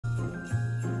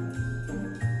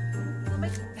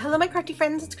Hello my crafty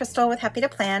friends, it's Crystal with Happy to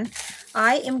Plan.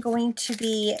 I am going to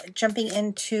be jumping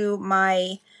into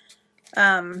my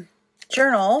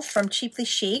journal from Cheaply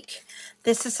Chic.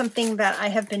 This is something that I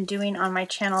have been doing on my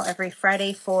channel every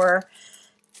Friday for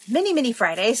many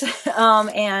Fridays,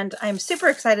 and I'm super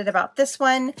excited about this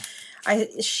one.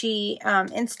 She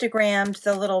Instagrammed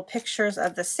the little pictures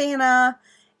of the Santa,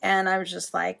 and I was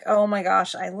just like, oh my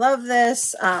gosh, I love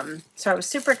this. So I was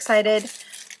super excited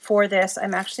for this.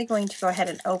 I'm actually going to go ahead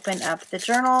and open up the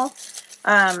journal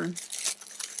and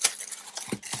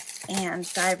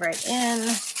dive right in.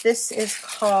 This is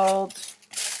called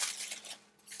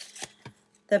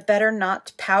the Better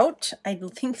Not Pout. I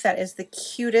think that is the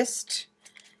cutest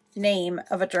name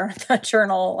of a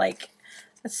journal. Like,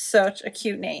 it's such a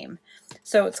cute name.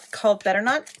 So it's called Better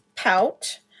Not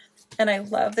Pout, and I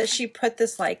love that she put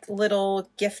this like little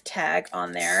gift tag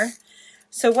on there.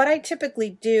 So what I typically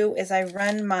do is I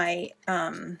run my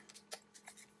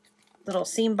little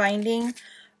seam binding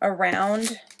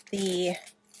around the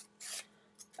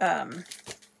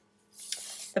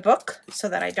book so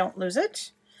that I don't lose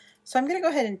it. So I'm going to go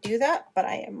ahead and do that, but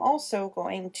I am also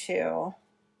going to,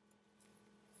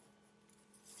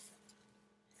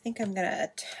 I think I'm going to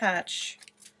attach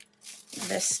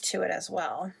this to it as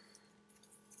well,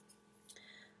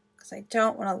 because I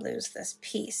don't want to lose this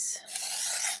piece.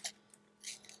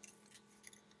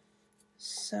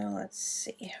 So let's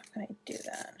see, how can I do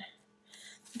that?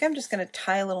 I think I'm just going to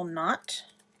tie a little knot.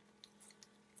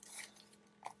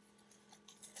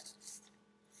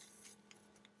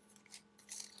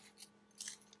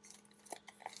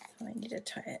 Oh, I need to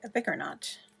tie a bigger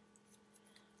knot.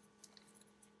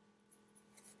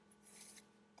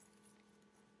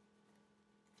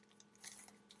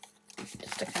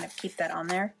 Just to kind of keep that on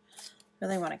there.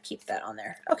 Really want to keep that on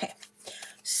there. Okay.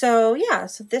 So yeah,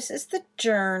 so this is the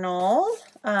journal.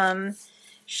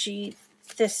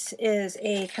 This is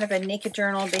a kind of a naked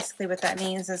journal. Basically what that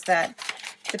means is that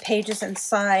the pages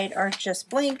inside are just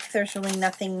blank. There's really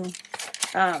nothing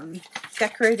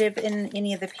decorative in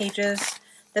any of the pages.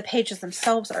 The pages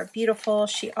themselves are beautiful.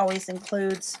 She always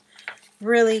includes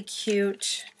really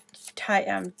cute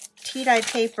tea-dye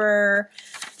paper,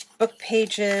 book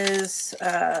pages,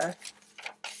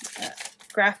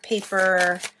 graph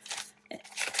paper,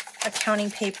 accounting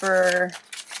paper,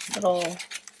 little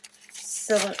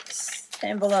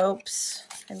envelopes.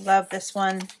 I love this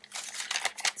one.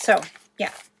 So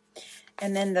yeah,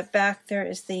 and then the back there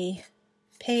is the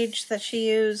page that she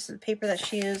used, the paper that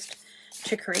she used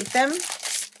to create them.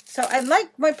 So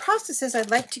my process is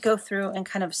I'd like to go through and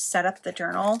kind of set up the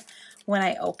journal when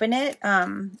I open it.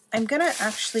 I'm gonna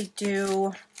actually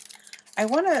I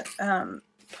want to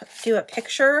do a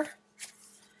picture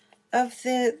of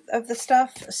the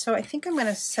stuff. So I think I'm going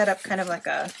to set up kind of like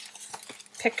a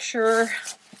picture.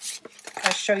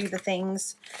 I'll show you the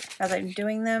things as I'm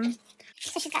doing them.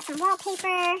 So she's got some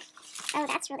wallpaper. Oh,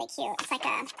 that's really cute. It's like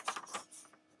a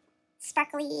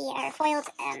sparkly or foiled,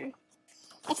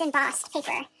 it's embossed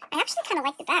paper. I actually kind of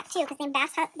like the back too, because the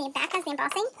back has the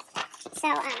embossing.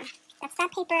 So that's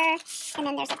that paper. And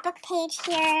then there's a book page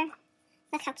here.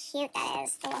 Look how cute that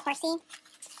is, the little horsey.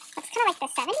 Looks kind of like the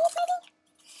 70s maybe?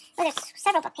 Oh, there's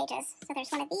several book pages. So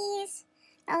there's one of these.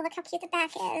 Oh, look how cute the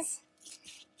back is.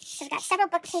 So we've got several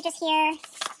book pages here.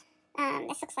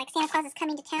 This looks like Santa Claus is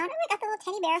coming to town. Oh, I got the little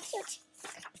teddy bear. Cute.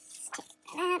 Let's take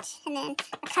that. And then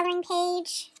a coloring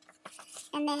page.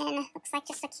 And then looks like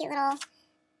just a cute little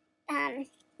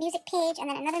music page. And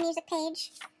then another music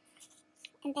page.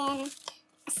 And then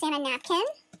a Santa napkin.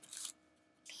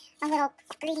 A little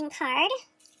greeting card.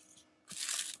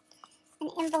 An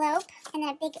envelope. And then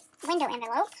a big window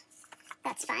envelope.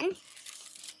 That's fun.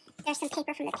 There's some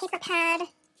paper from the paper pad.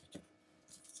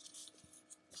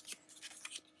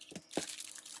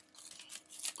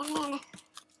 And then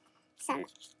some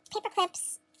paper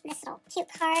clips. This little cute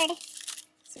card.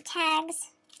 Some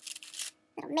tags.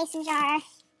 Little mason jar.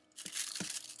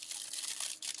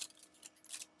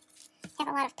 Have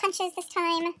a lot of punches this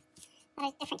time. A lot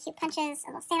of different cute punches. A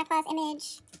little Santa Claus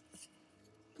image.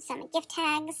 Some gift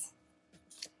tags.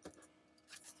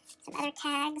 Some other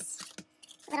tags.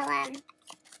 Little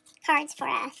cards for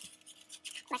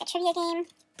like a trivia game.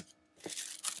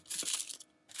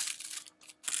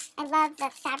 I love the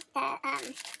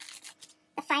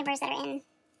fibers that are in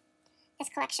this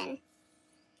collection.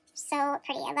 So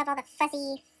pretty. I love all the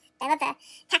fuzzy. I love the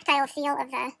tactile feel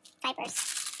of the fibers.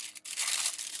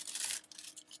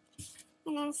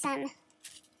 And then some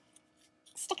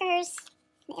stickers,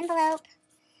 an envelope,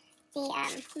 the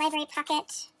library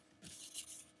pocket,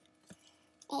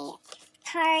 a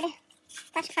card,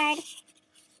 flashcard,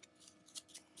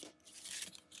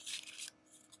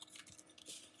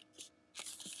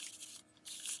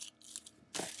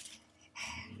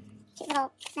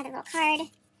 another little card,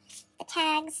 the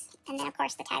tags, and then of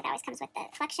course the tag that always comes with the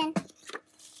collection.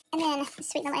 And then the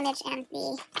sweet little image and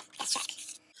the guest check.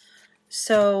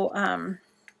 So I'm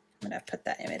going to put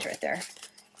that image right there.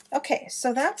 Okay,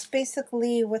 so that's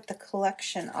basically what the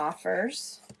collection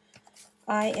offers.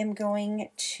 I am going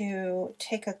to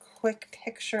take a quick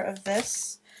picture of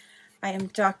this. I am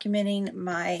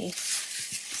documenting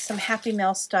some Happy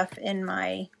Mail stuff in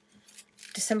my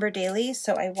December daily,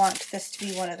 so I want this to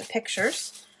be one of the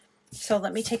pictures. So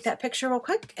let me take that picture real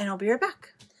quick and I'll be right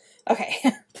back. Okay,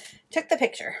 took the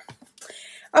picture.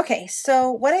 Okay,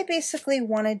 so what I basically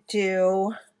want to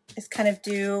do is kind of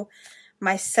do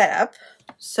my setup.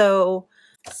 So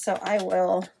I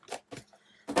will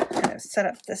kind of set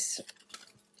up this.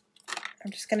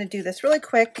 I'm just going to do this really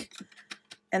quick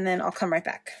and then I'll come right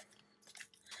back.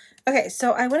 Okay,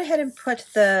 so I went ahead and put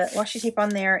the washi tape on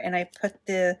there, and I put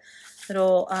the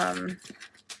little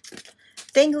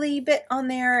dangly bit on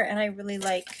there, and I really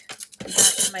like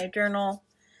that in my journal.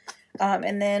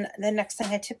 And then the next thing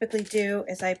I typically do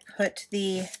is I put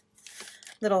the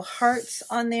little hearts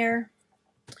on there.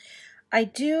 I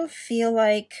do feel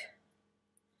like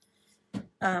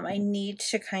I need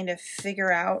to kind of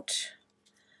figure out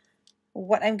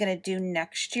what I'm going to do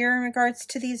next year in regards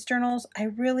to these journals. I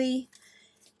really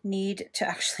need to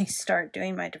actually start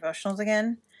doing my devotionals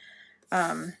again.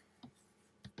 I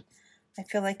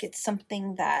feel like it's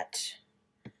something that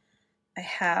I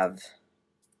have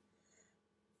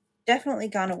definitely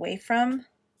gone away from,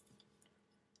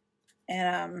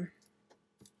 and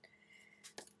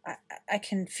I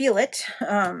can feel it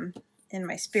in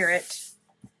my spirit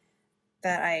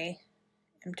that I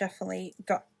am definitely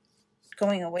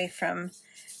going away from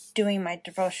doing my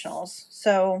devotionals.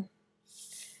 So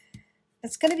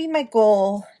it's going to be my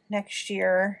goal next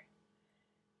year,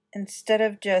 instead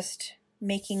of just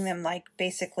making them like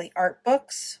basically art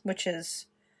books, which is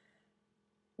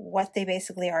what they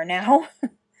basically are now.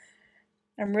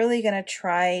 I'm really going to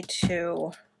try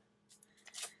to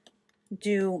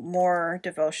do more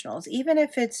devotionals. Even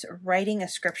if it's writing a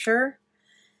scripture,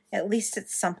 at least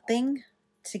it's something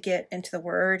to get into the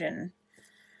Word and,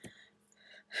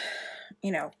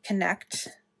 you know, connect.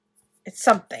 It's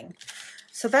something.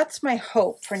 So that's my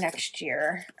hope for next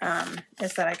year,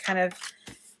 is that I kind of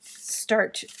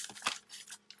start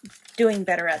doing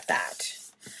better at that.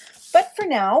 But for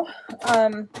now,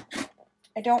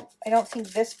 I don't think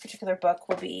this particular book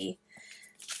will be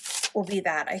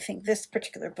that. I think this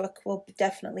particular book will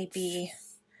definitely be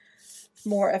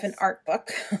more of an art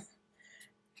book.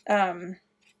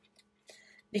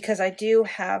 Because I do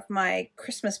have my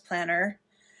Christmas planner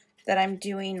that I'm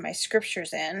doing my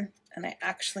scriptures in, and I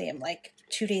actually am like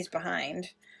 2 days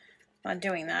behind on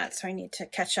doing that, so I need to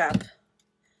catch up.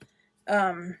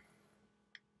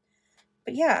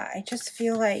 But yeah, I just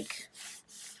feel like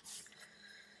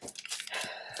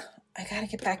I gotta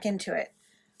get back into it.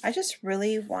 I just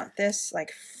really want this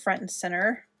like front and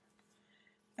center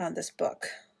on this book.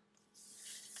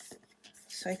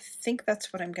 So I think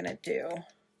that's what I'm gonna do.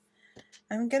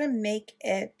 I'm gonna make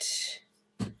it,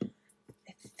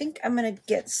 I think I'm gonna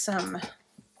get some,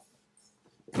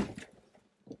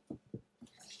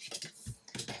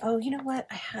 oh, you know what?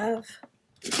 I have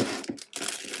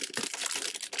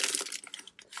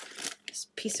this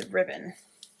piece of ribbon.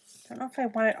 I don't know if I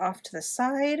want it off to the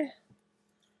side.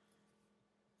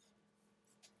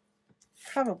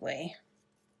 Probably.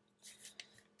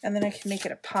 And then I can make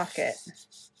it a pocket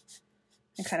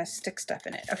and kind of stick stuff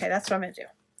in it. Okay, that's what I'm going to do.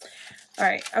 All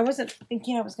right, I wasn't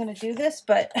thinking I was going to do this,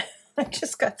 but I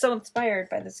just got so inspired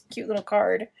by this cute little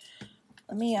card.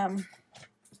 Let me,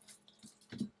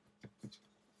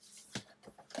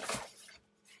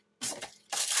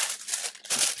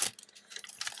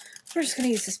 we're just going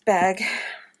to use this bag.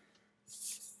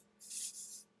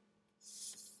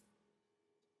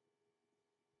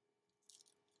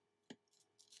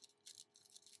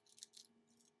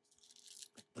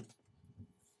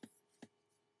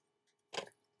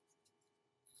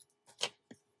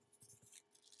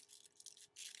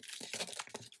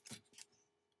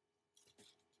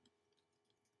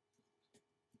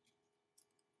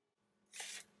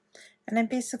 And I'm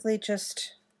basically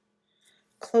just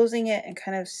closing it and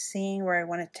kind of seeing where I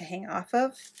want it to hang off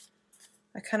of.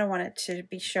 I kind of want it to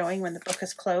be showing when the book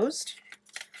is closed.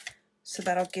 So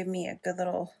that'll give me a good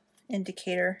little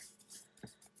indicator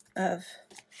of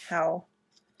how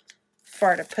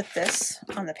far to put this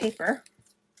on the paper.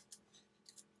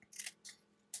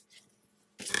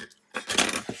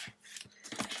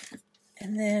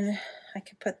 And then I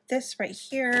can put this right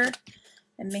here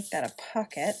and make that a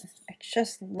pocket. I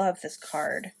just love this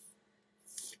card.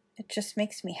 It just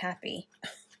makes me happy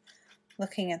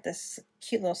looking at this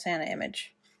cute little Santa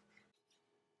image.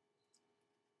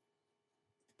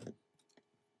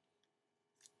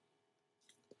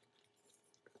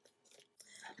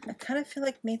 I kind of feel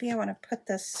like maybe I want to put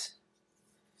this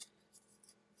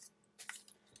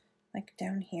like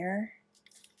down here.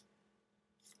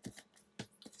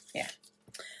 Yeah,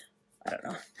 I don't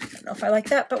know if I like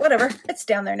that, but whatever, it's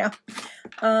down there now.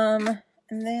 And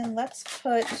then let's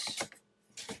put,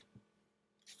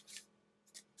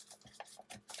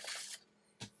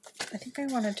 I think I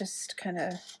want to just kind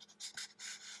of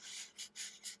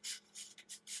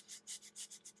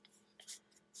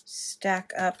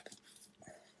stack up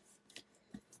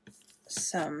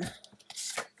some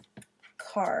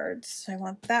cards. I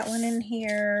want that one in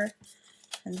here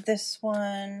and this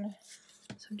one.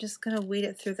 So I'm just going to weed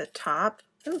it through the top.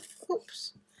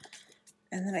 Oops.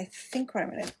 And then I think what I'm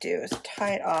going to do is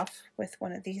tie it off with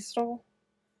one of these little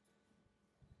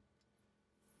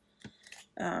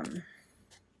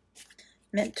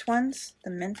mint ones,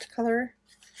 the mint color.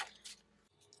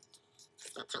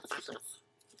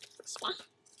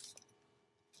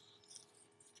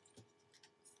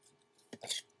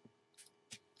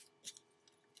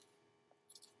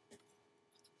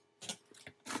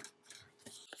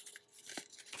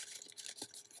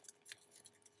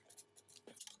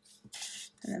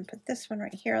 And then put this one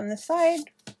right here on the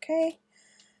side. Okay,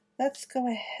 let's go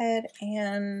ahead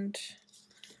and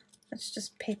let's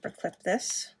just paper clip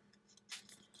this.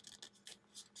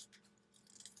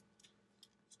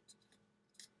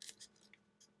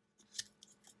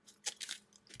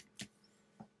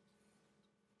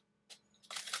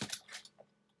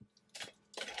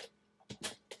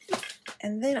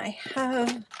 And then I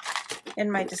have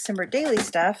in my December daily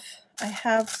stuff, I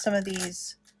have some of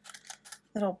these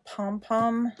little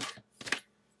pom-pom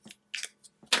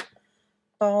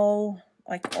ball,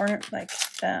 like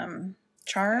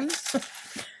charms.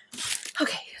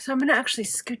 Okay, so I'm going to actually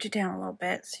scooch it down a little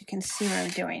bit so you can see what I'm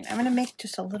doing. I'm going to make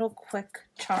just a little quick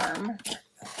charm.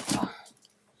 Oh.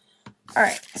 All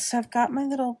right, so I've got my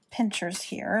little pinchers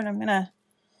here, and I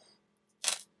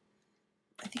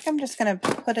think I'm just going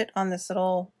to put it on this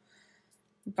little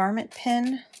garment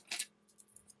pin.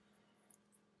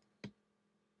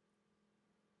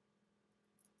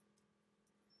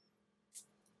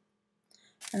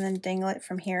 And then dangle it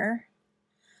from here.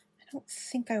 I don't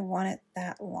think I want it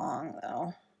that long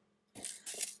though.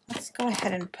 Let's go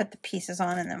ahead and put the pieces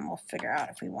on and then we'll figure out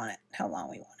if we want it, how long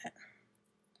we want it.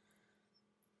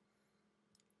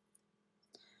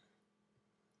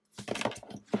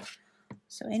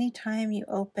 So anytime you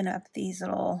open up these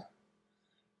little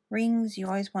rings, you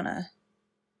always want to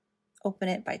open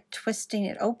it by twisting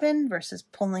it open versus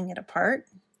pulling it apart.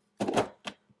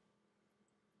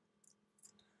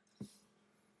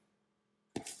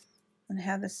 And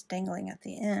have this dangling at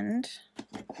the end.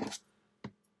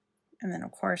 And then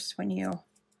of course when you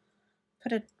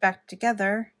put it back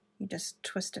together, you just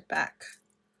twist it back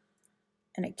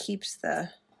and it keeps the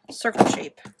circle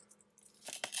shape.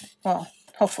 Well,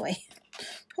 hopefully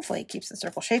it keeps the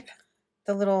circle shape.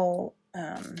 The little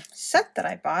set that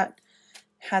I bought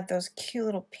had those cute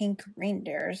little pink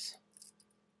reindeers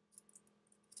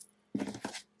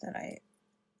that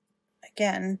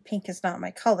again, pink is not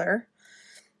my color.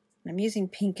 I'm using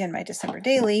pink in my December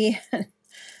daily,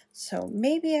 so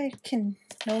maybe I can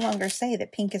no longer say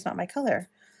that pink is not my color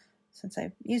since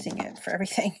I'm using it for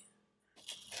everything.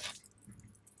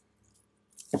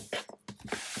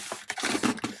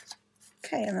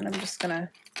 Okay, and then I'm just going to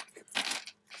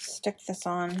stick this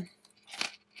on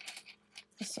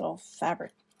this little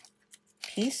fabric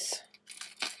piece.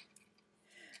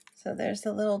 So there's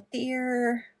the little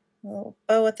deer, a little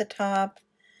bow at the top,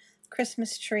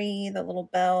 Christmas tree, the little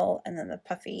bell, and then the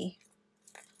puffy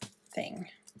thing.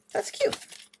 That's cute.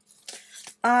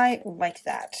 I like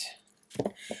that.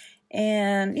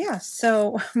 And yeah,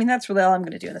 so I mean that's really all I'm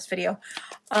going to do in this video.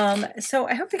 So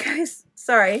I hope you guys,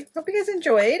 hope you guys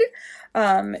enjoyed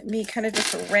me kind of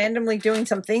just randomly doing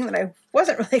something that I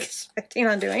wasn't really expecting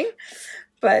on doing,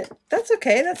 but that's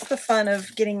okay. That's the fun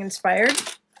of getting inspired.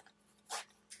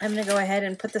 I'm going to go ahead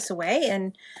and put this away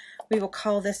and we will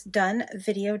call this done,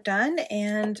 video done,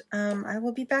 and I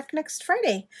will be back next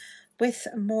Friday with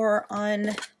more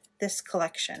on this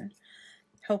collection.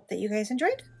 Hope that you guys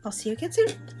enjoyed. I'll see you again soon.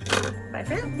 Bye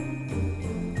for now.